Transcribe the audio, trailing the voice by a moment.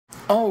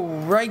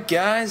Alright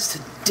guys,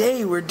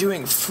 today we're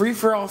doing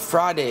free-for-all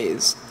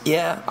Fridays.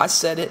 Yeah, I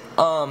said it.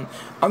 I'm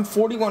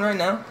 41 right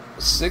now,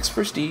 6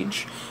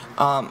 prestige.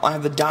 I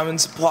have the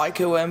Diamond Supply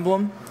Co.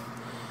 emblem.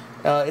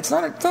 It's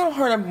not a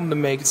hard emblem to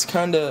make. It's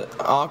kind of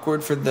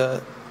awkward for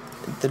the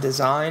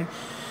design.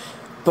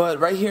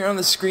 But right here on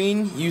the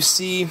screen, you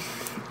see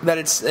that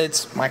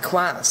it's my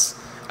class.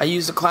 I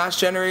use the class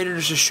generator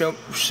to just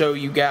show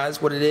you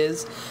guys what it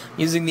is.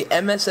 Using the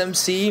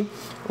MSMC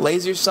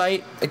laser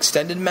sight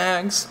extended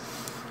mags.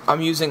 I'm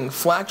using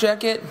flak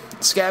jacket,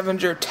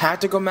 scavenger,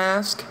 tactical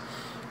mask.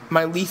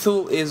 My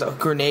lethal is a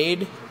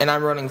grenade, and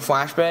I'm running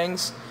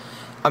flashbangs.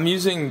 I'm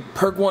using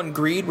perk 1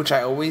 greed, which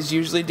I always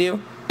usually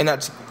do, and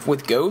that's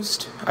with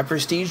ghost. I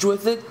prestiged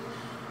with it.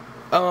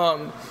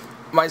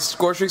 My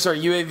score streaks are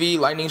UAV,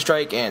 lightning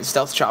strike, and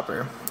stealth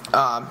chopper.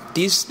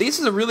 These is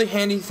a really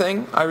handy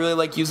thing. I really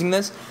like using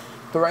this.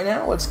 But right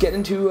now, let's get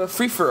into a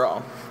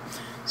free-for-all.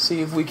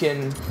 See if we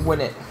can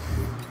win it.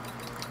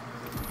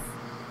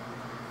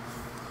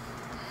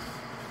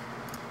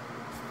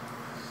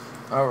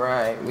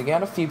 Alright, we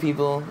got a few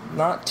people.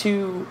 Not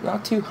too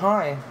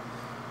high.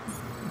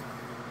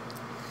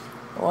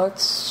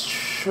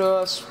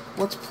 Let's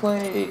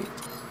play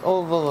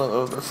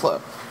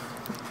overflow.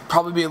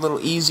 Probably be a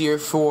little easier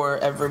for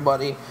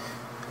everybody.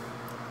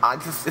 I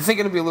think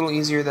it'll be a little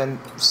easier than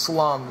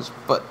slums,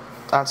 but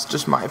that's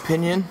just my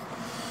opinion.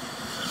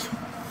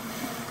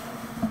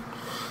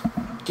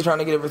 You're trying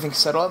to get everything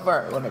settled up?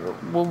 Alright, whatever.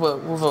 We'll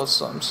vote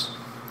slums.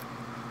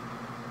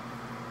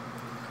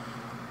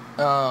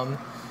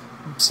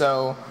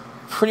 So,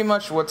 pretty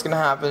much what's going to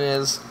happen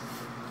is...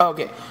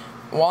 Okay,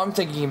 while I'm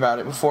thinking about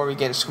it, before we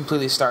get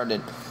completely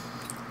started,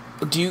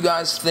 do you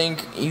guys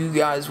think you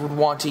guys would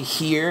want to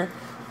hear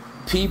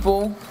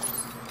people?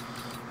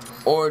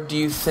 Or do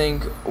you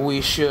think we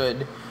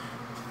should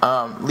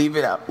leave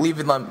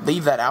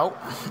that out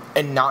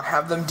and not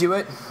have them do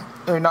it?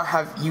 Or not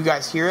have you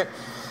guys hear it?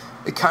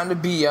 It'd kind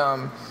of be,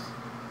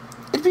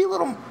 it'd be a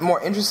little more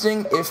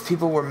interesting if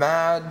people were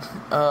mad.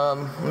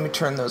 Let me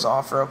turn those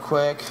off real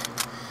quick.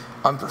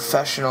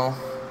 Unprofessional.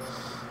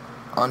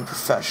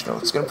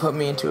 It's gonna put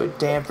me into a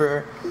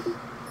damper.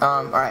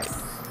 Alright.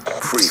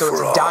 So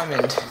it's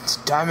Diamond. It's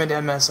Diamond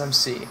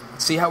MSMC.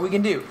 Let's see how we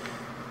can do.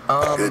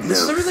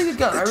 This is a really good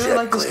gun. I really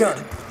like this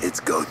gun.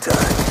 It's go time.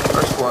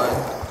 First blood.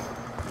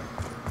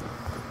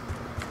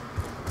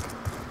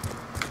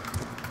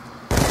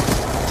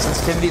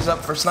 Sensitivity's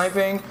up for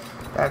sniping.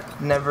 That's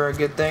never a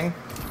good thing.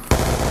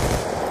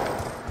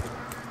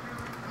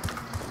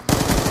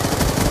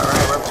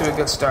 Alright, we're up to a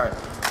good start.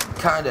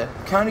 Kinda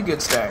good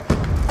start.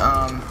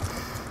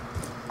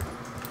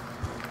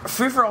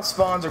 Free-for-all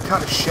spawns are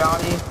kind of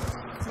shoddy,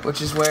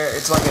 which is where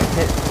it's like a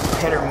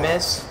hit or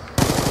miss,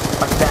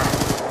 like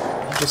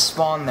that. You just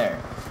spawn there.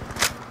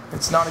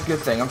 It's not a good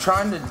thing. I'm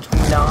trying to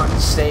not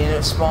stay in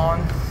a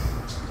spawn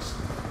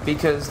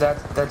because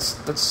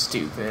that's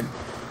stupid.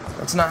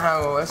 That's not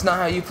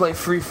how you play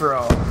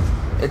free-for-all.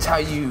 It's how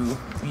you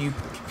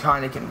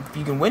kind of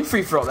can win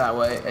free-for-all that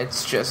way.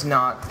 It's just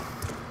not.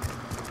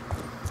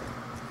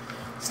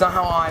 It's not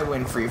how I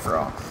win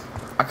free-for-all.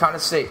 I kind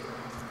of stay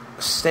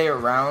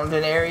around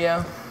an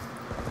area,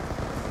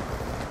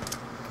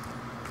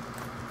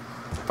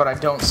 but I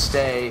don't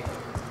stay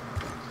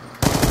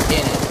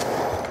in it.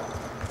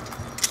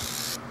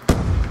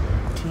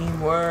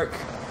 Teamwork.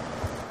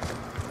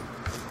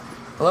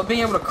 I love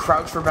being able to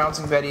crouch for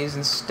bouncing betties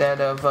instead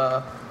of,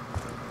 I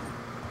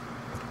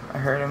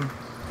heard him.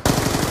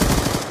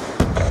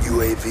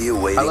 UAV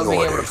awaiting orders. I love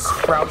being able to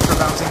crouch for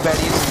bouncing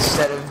betties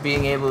instead of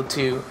being able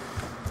to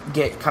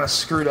get kind of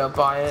screwed up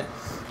by it.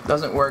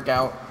 Doesn't work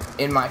out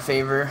in my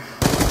favor.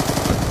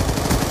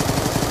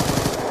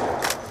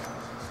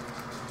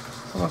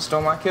 Someone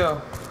stole my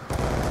kill.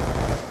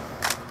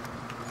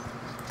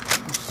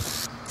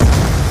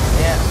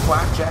 Yeah,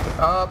 flak jacket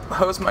up,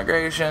 host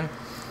migration.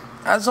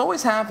 As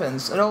always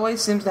happens. It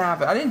always seems to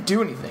happen. I didn't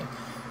do anything.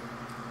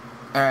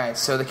 Alright,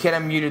 so the kid I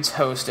muted's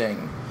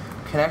hosting.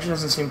 Connection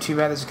doesn't seem too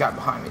bad. There's a guy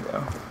behind me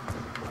though.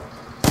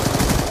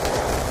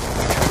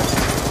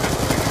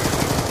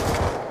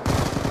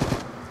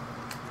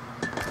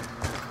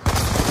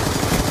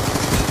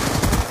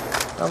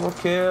 Double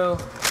kill.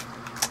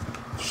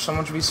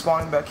 Someone should be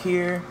spawning back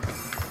here.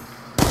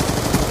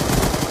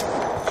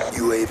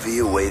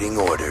 UAV awaiting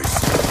orders.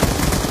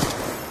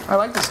 I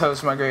like this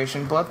host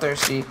migration.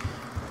 Bloodthirsty.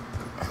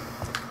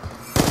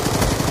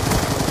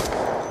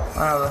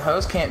 Wow, the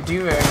host can't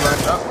do very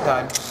much. Oh,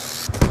 died.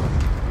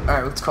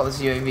 Alright, let's call this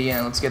UAV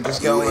in. Let's get this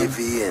going.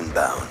 UAV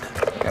inbound.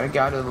 Got a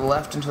guy to the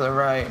left and to the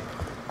right.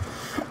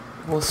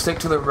 We'll stick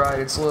to the right.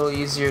 It's a little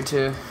easier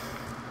to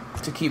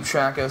keep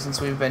track of since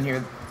we've been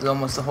here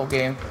almost the whole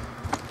game.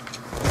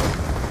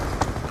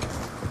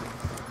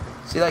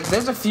 See, like,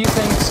 there's a few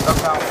things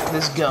about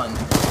this gun.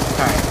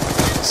 Alright,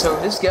 so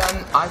this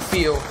gun, I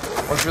feel,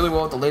 works really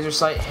well with the laser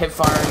sight. Hip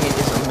firing it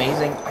is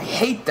amazing. I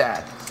hate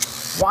that.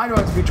 Why do I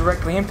have to be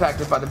directly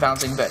impacted by the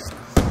bouncing Betty?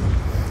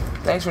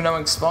 Thanks for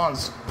knowing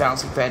spawns,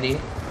 bouncing Betty.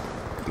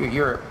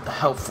 You're a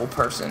helpful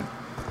person.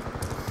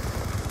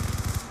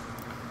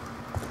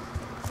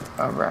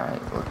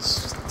 Alright,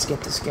 let's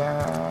get this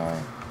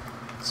guy.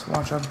 Let's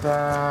watch our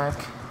back.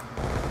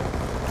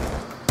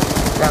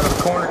 Down to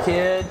the corner,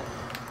 kid.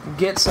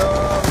 Get some.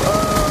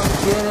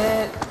 Oh, get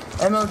it.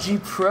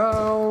 MLG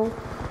Pro.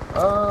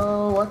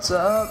 Oh, what's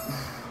up?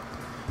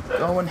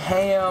 Going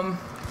ham.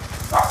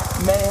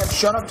 Man,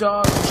 shut up,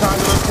 dog. I'm trying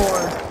to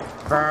record.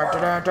 Alright,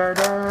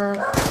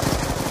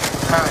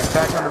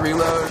 back on the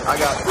reload.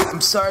 I'm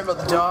sorry about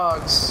the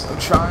dogs. I'm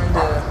trying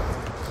to.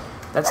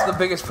 That's the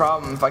biggest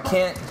problem. If I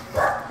can't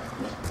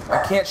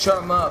shut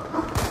them up.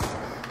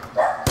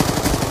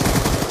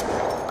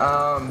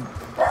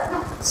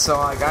 So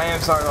like, I am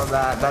sorry about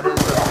that. That is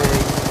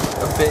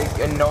a big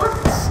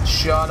annoyance.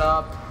 Shut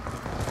up.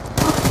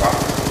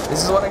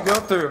 This is what I go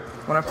through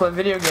when I play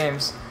video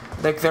games.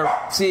 Like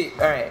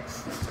alright,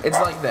 it's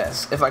like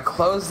this. If I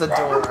close the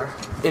door,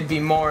 it'd be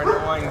more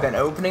annoying than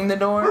opening the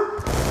door,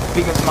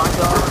 because my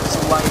dogs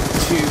like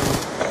to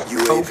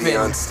UAV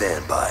on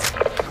standby.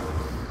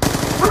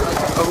 Like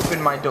to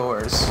open my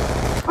doors.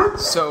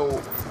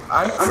 So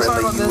I'm sorry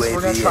about this.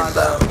 We're gonna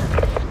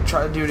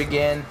try to do it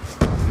again.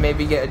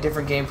 Maybe get a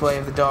different gameplay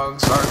if the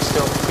dogs are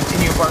still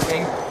continue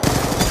barking.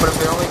 But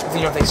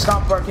if they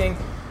stop barking,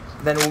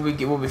 then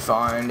we'll be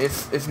fine.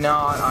 If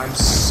not, I'm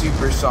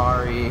super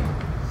sorry.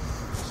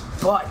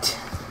 But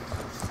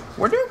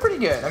we're doing pretty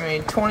good. I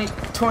mean,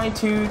 22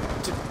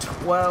 to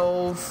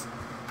 12,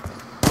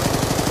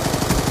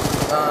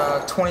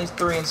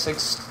 23 and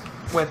 6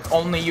 with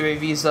only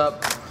UAVs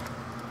up,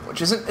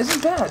 which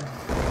isn't bad.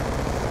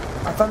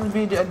 I thought I'd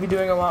be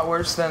doing a lot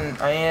worse than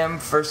I am.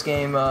 First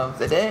game of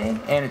the day,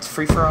 and it's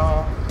free for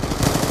all.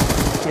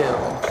 Kill.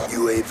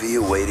 UAV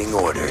awaiting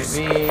orders.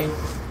 UAV.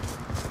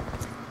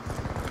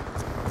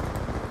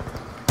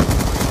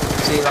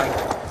 See, like,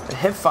 the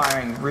hip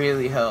firing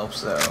really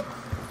helps, though.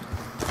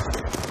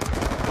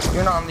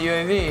 You're not on the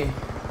UAV.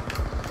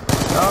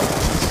 Oh,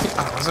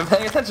 I wasn't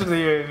paying attention to the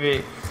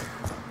UAV.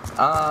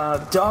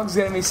 Dog's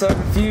gonna be so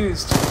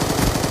confused.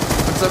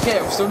 It's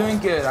okay, we're still doing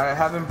good. I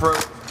haven't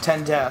broke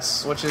 10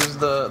 deaths, which is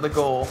the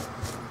goal.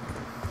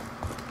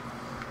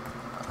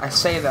 I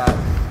say that.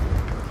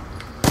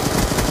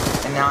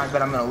 And now I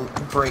bet I'm gonna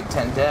break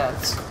 10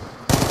 deaths.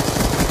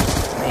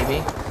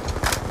 Maybe.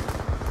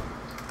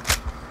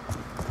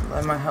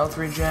 Let my health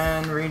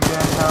regen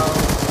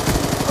health.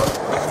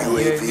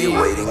 UAV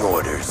awaiting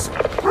orders.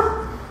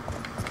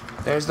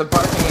 There's the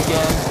barking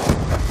again.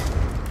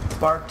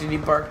 Bark, did he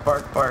bark,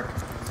 bark, bark.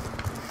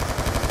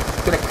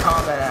 Gonna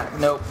combat act,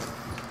 nope.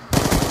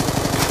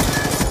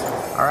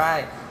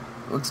 Alright,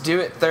 let's do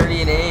it.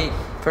 30 and 8.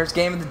 First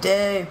game of the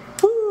day.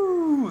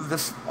 Woo!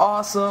 This is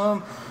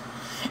awesome.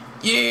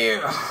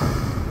 Yeah!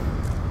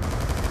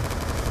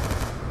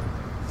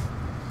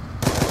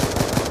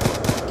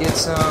 Get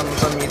some.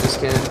 Let's unmute this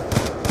kid.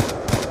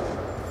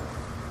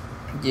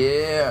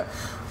 Yeah.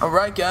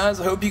 Alright, guys.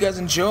 I hope you guys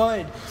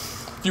enjoyed.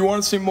 If you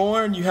want to see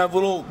more and you have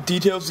little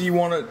details that you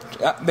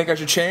think I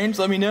should change,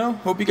 let me know.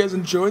 Hope you guys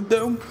enjoyed,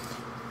 though.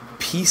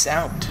 Peace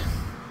out.